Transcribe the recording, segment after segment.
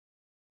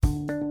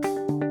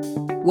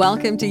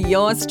Welcome to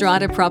Your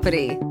Strata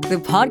Property, the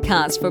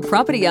podcast for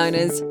property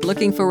owners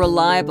looking for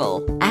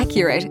reliable,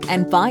 accurate,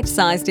 and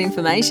bite-sized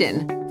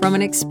information from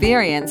an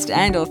experienced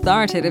and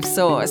authoritative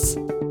source.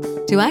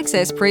 To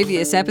access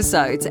previous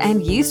episodes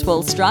and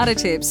useful strata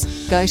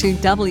tips, go to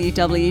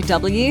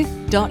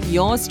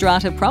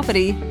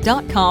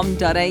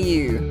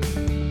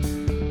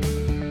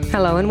www.yourstrataproperty.com.au.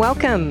 Hello and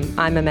welcome.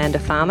 I'm Amanda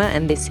Farmer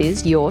and this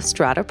is Your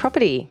Strata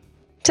Property.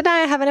 Today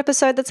I have an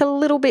episode that's a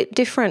little bit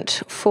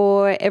different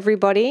for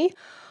everybody.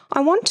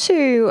 I want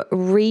to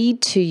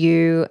read to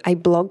you a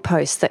blog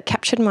post that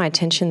captured my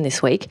attention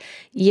this week.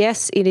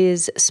 Yes, it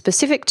is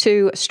specific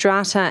to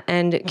strata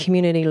and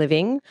community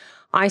living.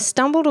 I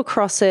stumbled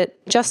across it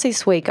just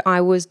this week.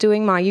 I was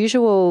doing my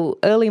usual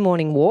early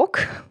morning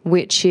walk,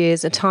 which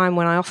is a time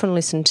when I often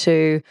listen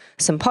to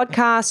some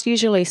podcasts,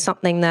 usually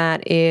something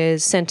that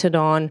is centered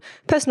on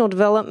personal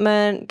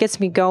development, gets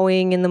me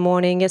going in the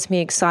morning, gets me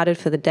excited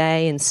for the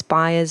day,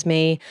 inspires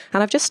me.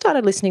 And I've just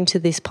started listening to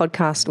this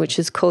podcast, which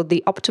is called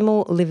the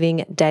Optimal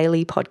Living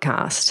Daily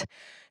Podcast.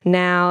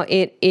 Now,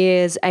 it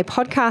is a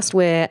podcast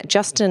where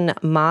Justin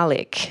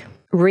Malik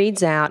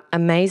reads out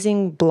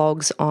amazing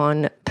blogs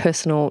on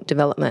personal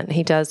development.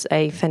 He does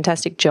a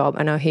fantastic job.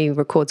 I know he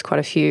records quite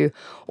a few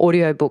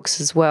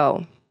audiobooks as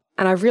well.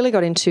 And I've really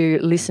got into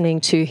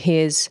listening to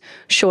his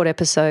short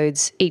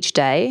episodes each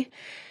day.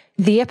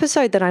 The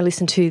episode that I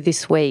listened to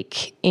this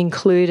week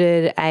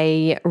included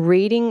a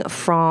reading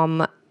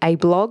from a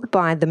blog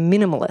by The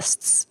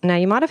Minimalists. Now,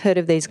 you might have heard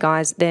of these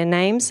guys. Their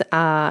names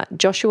are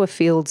Joshua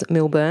Fields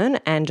Milburn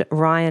and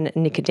Ryan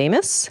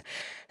Nicodemus.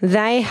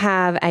 They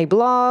have a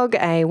blog,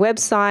 a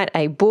website,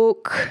 a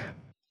book,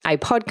 a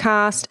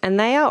podcast, and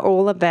they are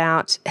all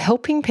about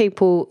helping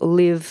people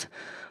live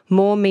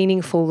more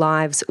meaningful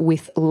lives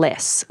with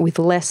less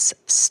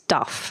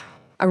stuff.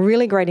 A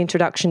really great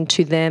introduction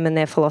to them and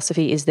their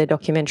philosophy is their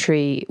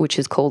documentary, which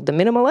is called The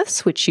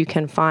Minimalists, which you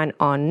can find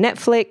on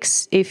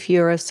Netflix. If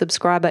you're a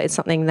subscriber, it's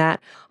something that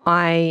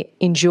I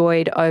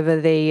enjoyed over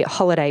the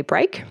holiday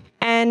break.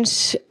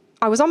 And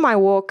I was on my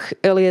walk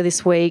earlier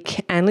this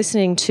week and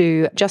listening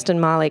to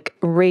Justin Malik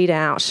read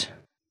out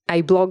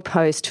a blog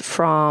post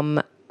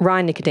from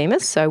Ryan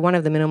Nicodemus, so one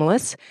of the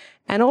minimalists,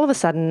 and all of a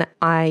sudden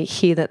I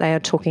hear that they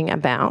are talking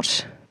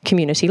about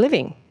community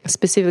living,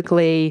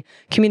 specifically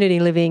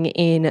community living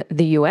in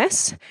the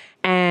US.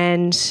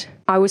 And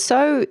I was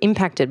so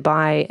impacted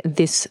by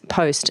this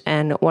post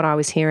and what I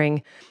was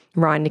hearing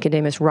Ryan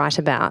Nicodemus write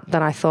about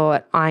that I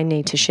thought I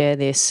need to share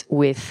this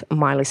with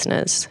my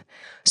listeners.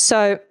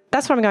 So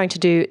that's what I'm going to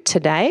do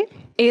today.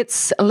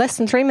 It's less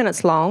than 3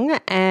 minutes long,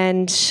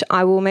 and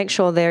I will make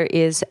sure there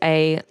is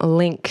a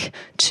link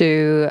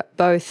to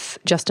both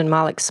Justin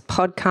Malik's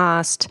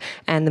podcast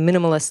and the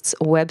Minimalists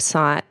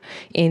website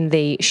in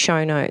the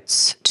show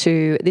notes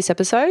to this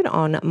episode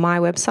on my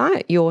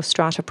website,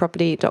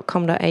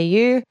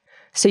 yourstrataproperty.com.au.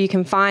 So you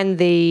can find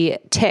the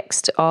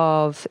text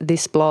of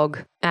this blog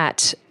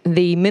at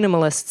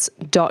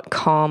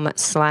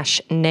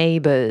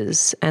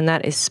theminimalists.com/neighbours, and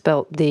that is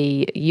spelt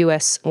the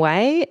US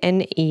way,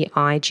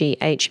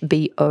 NEIGHBORS.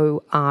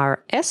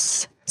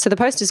 So the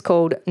post is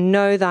called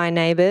Know Thy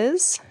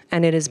Neighbours,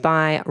 and it is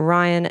by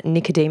Ryan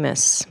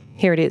Nicodemus.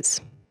 Here it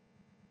is.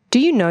 Do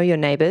you know your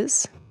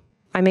neighbours?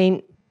 I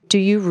mean, do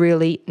you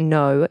really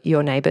know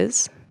your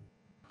neighbours?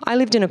 I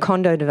lived in a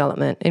condo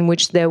development in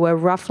which there were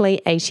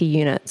roughly 80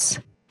 units,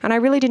 and I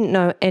really didn't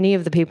know any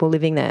of the people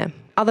living there,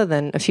 other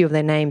than a few of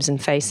their names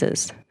and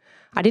faces.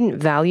 I didn't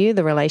value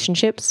the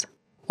relationships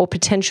or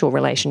potential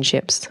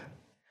relationships.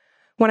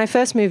 When I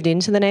first moved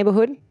into the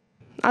neighbourhood,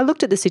 I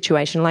looked at the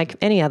situation like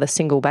any other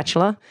single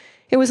bachelor.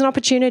 It was an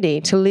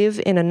opportunity to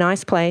live in a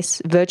nice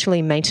place,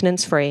 virtually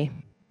maintenance-free.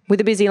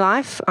 With a busy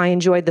life, I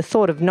enjoyed the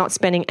thought of not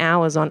spending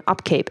hours on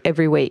upkeep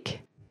every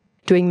week,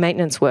 doing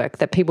maintenance work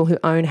that people who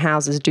own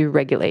houses do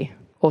regularly,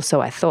 or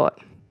so I thought.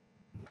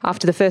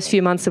 After the first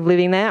few months of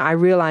living there, I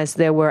realised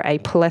there were a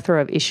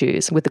plethora of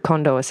issues with the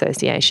condo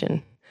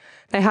association.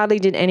 They hardly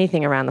did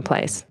anything around the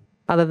place,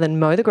 other than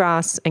mow the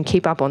grass and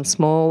keep up on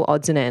small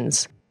odds and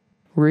ends,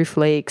 roof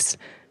leaks,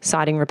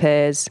 siding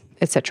repairs,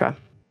 etc.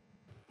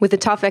 With the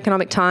tough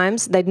economic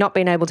times, they'd not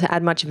been able to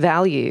add much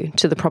value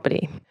to the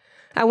property.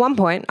 At one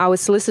point, I was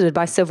solicited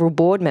by several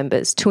board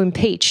members to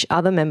impeach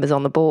other members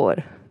on the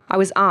board. I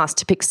was asked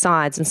to pick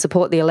sides and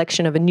support the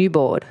election of a new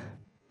board.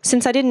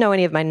 Since I didn't know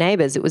any of my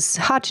neighbours, it was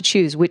hard to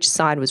choose which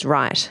side was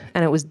right,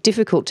 and it was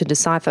difficult to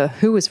decipher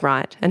who was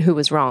right and who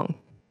was wrong.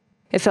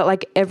 It felt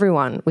like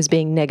everyone was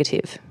being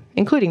negative,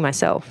 including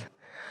myself.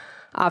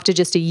 After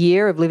just a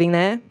year of living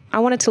there, I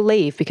wanted to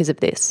leave because of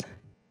this.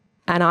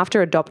 And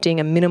after adopting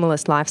a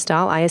minimalist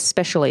lifestyle, I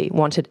especially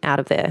wanted out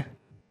of there,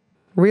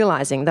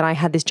 realising that I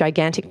had this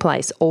gigantic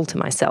place all to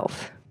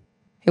myself.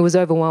 It was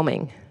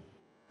overwhelming.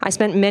 I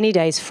spent many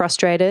days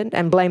frustrated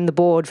and blamed the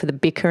board for the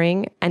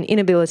bickering and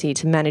inability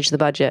to manage the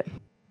budget.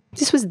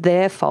 This was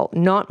their fault,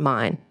 not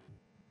mine.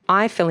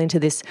 I fell into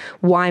this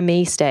why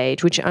me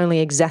stage, which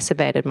only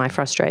exacerbated my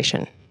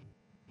frustration.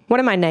 One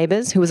of my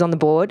neighbours, who was on the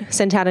board,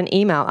 sent out an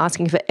email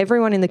asking for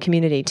everyone in the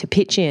community to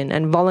pitch in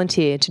and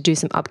volunteer to do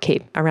some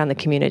upkeep around the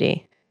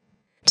community.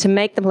 to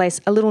make the place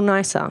a little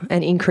nicer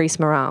and increase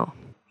morale.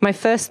 My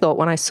first thought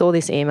when I saw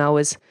this email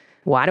was,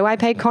 why do I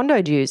pay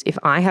condo dues if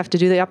I have to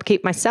do the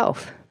upkeep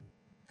myself?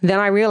 Then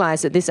I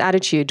realised that this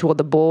attitude toward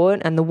the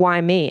board and the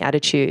why me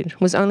attitude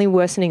was only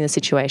worsening the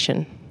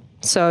situation.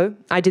 So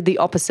I did the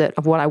opposite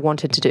of what I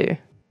wanted to do.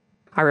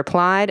 I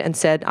replied and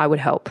said I would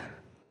help.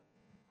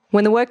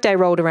 When the workday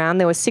rolled around,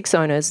 there were 6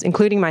 owners,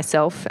 including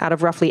myself, out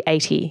of roughly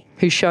 80,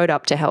 who showed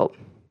up to help.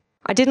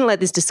 I didn't let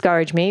this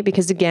discourage me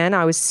because, again,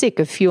 I was sick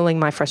of fueling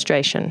my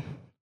frustration.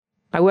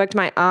 I worked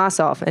my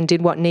ass off and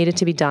did what needed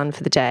to be done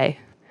for the day.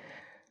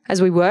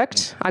 As we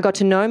worked, I got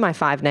to know my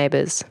 5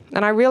 neighbours,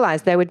 and I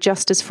realised they were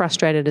just as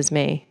frustrated as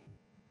me.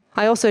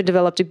 I also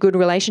developed a good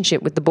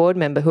relationship with the board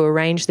member who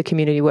arranged the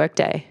community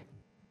workday.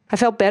 I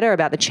felt better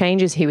about the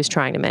changes he was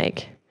trying to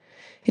make.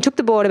 It took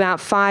the board about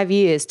 5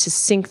 years to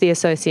sink the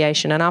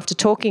association, and after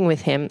talking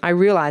with him, I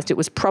realised it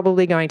was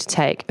probably going to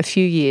take a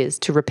few years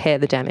to repair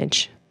the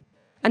damage.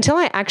 Until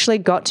I actually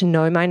got to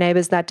know my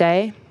neighbours that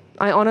day,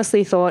 I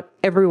honestly thought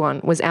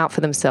everyone was out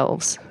for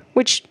themselves,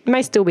 which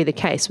may still be the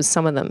case with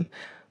some of them,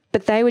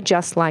 but they were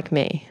just like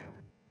me.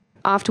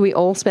 After we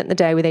all spent the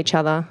day with each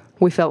other,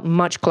 we felt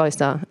much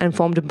closer and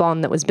formed a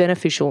bond that was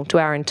beneficial to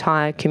our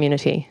entire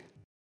community.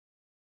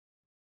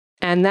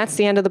 And that's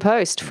the end of the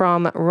post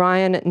from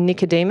Ryan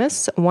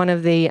Nicodemus, one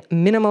of the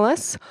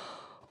minimalists.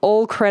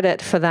 All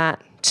credit for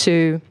that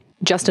to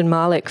Justin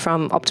Malik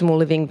from Optimal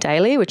Living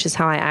Daily, which is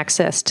how I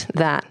accessed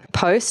that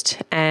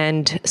post,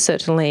 and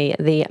certainly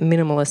the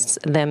minimalists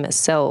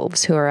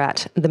themselves who are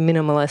at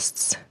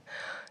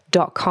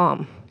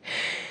theminimalists.com.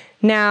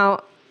 Now,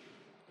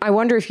 I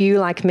wonder if you,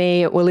 like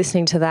me, were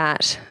listening to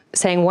that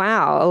saying,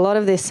 wow, a lot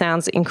of this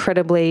sounds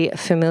incredibly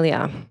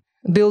familiar.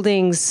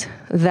 Buildings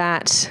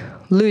that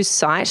lose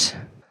sight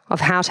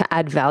of how to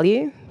add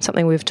value,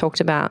 something we've talked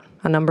about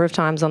a number of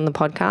times on the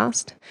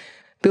podcast.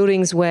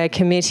 Buildings where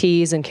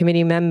committees and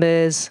committee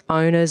members,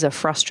 owners are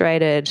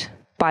frustrated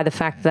by the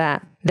fact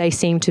that they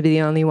seem to be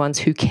the only ones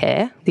who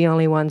care, the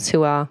only ones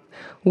who are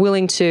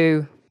willing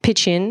to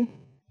pitch in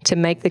to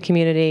make the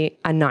community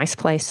a nice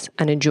place,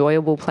 an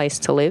enjoyable place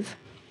to live.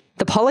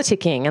 The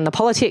politicking and the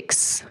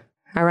politics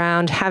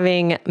around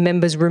having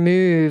members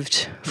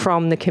removed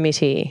from the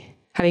committee,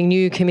 having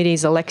new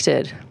committees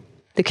elected,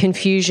 the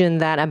confusion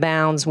that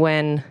abounds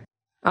when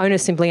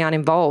owners simply aren't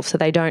involved, so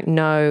they don't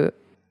know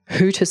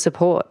who to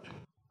support,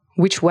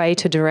 which way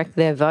to direct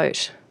their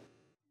vote.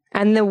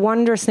 And the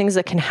wondrous things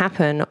that can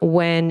happen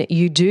when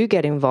you do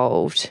get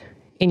involved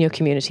in your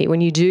community,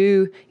 when you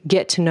do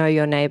get to know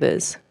your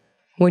neighbours,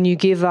 when you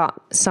give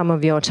up some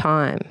of your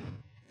time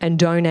and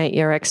donate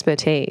your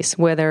expertise,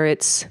 whether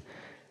it's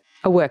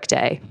a work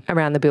day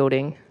around the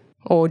building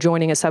or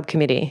joining a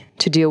subcommittee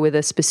to deal with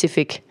a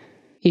specific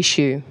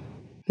issue,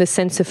 the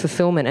sense of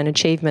fulfillment and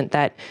achievement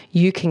that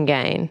you can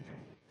gain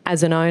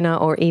as an owner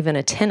or even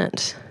a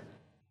tenant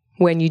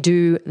when you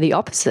do the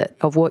opposite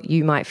of what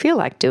you might feel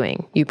like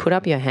doing. You put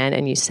up your hand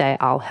and you say,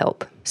 I'll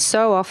help.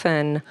 So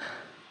often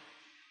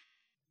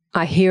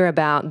I hear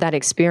about that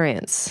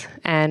experience.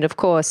 And of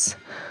course,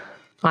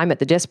 I'm at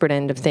the desperate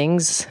end of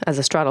things as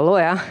a strata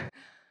lawyer,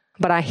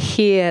 but I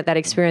hear that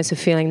experience of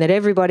feeling that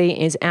everybody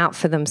is out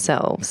for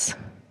themselves.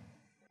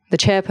 The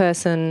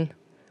chairperson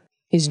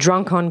is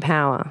drunk on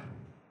power.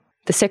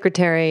 The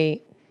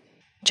secretary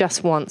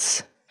just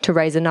wants to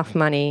raise enough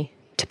money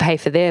to pay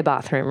for their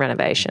bathroom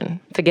renovation.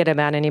 Forget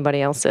about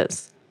anybody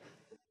else's.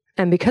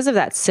 And because of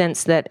that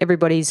sense that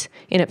everybody's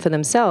in it for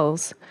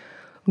themselves,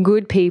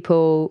 good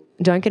people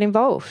don't get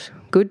involved.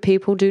 Good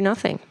people do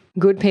nothing.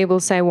 Good people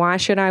say, why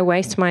should I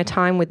waste my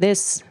time with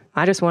this?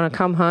 I just want to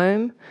come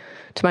home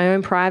to my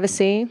own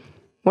privacy,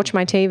 watch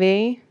my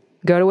TV,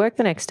 go to work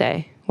the next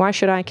day. Why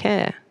should I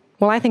care?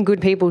 Well, I think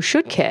good people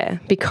should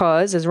care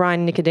because, as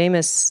Ryan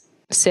Nicodemus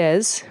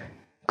says,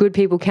 good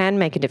people can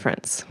make a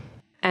difference.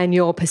 And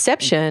your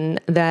perception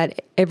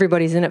that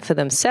everybody's in it for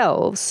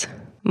themselves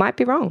might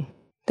be wrong.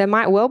 There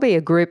might well be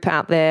a group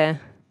out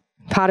there,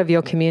 part of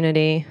your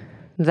community,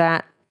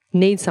 that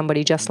needs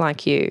somebody just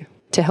like you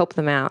to help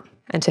them out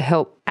and to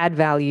help add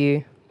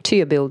value to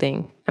your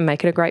building and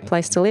make it a great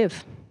place to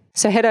live.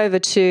 So head over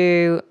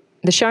to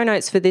the show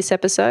notes for this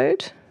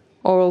episode,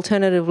 or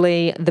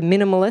alternatively,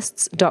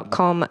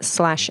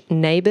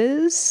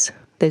 theminimalists.com/neighbours.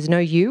 There's no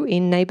U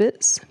in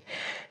neighbours.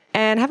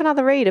 And have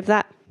another read of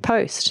that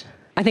post.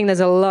 I think there's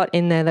a lot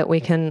in there that we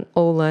can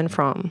all learn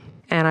from.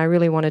 And I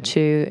really wanted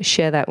to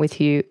share that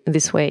with you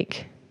this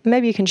week.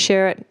 Maybe you can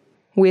share it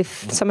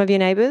with some of your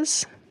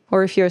neighbours,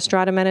 or if you're a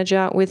strata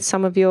manager, with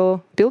some of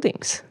your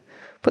buildings.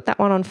 Put that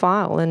one on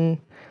file and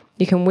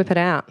you can whip it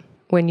out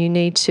when you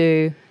need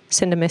to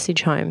send a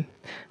message home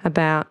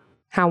about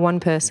how one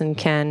person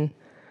can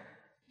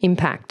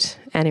impact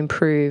and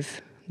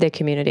improve their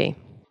community.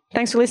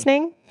 Thanks for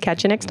listening.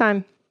 Catch you next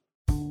time.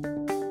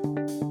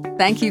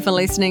 Thank you for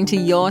listening to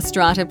Your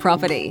Strata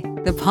Property,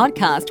 the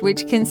podcast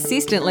which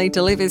consistently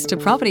delivers to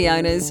property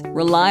owners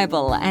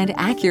reliable and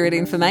accurate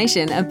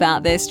information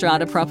about their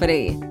strata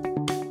property.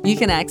 You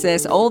can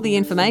access all the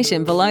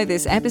information below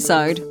this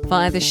episode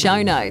via the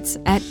show notes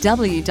at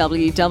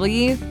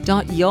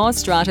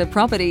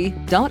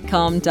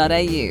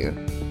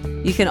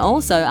www.yourstrataproperty.com.au. You can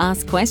also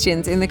ask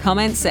questions in the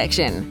comments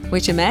section,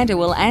 which Amanda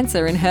will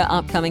answer in her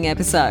upcoming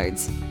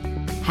episodes.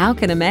 How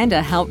can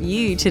Amanda help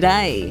you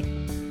today?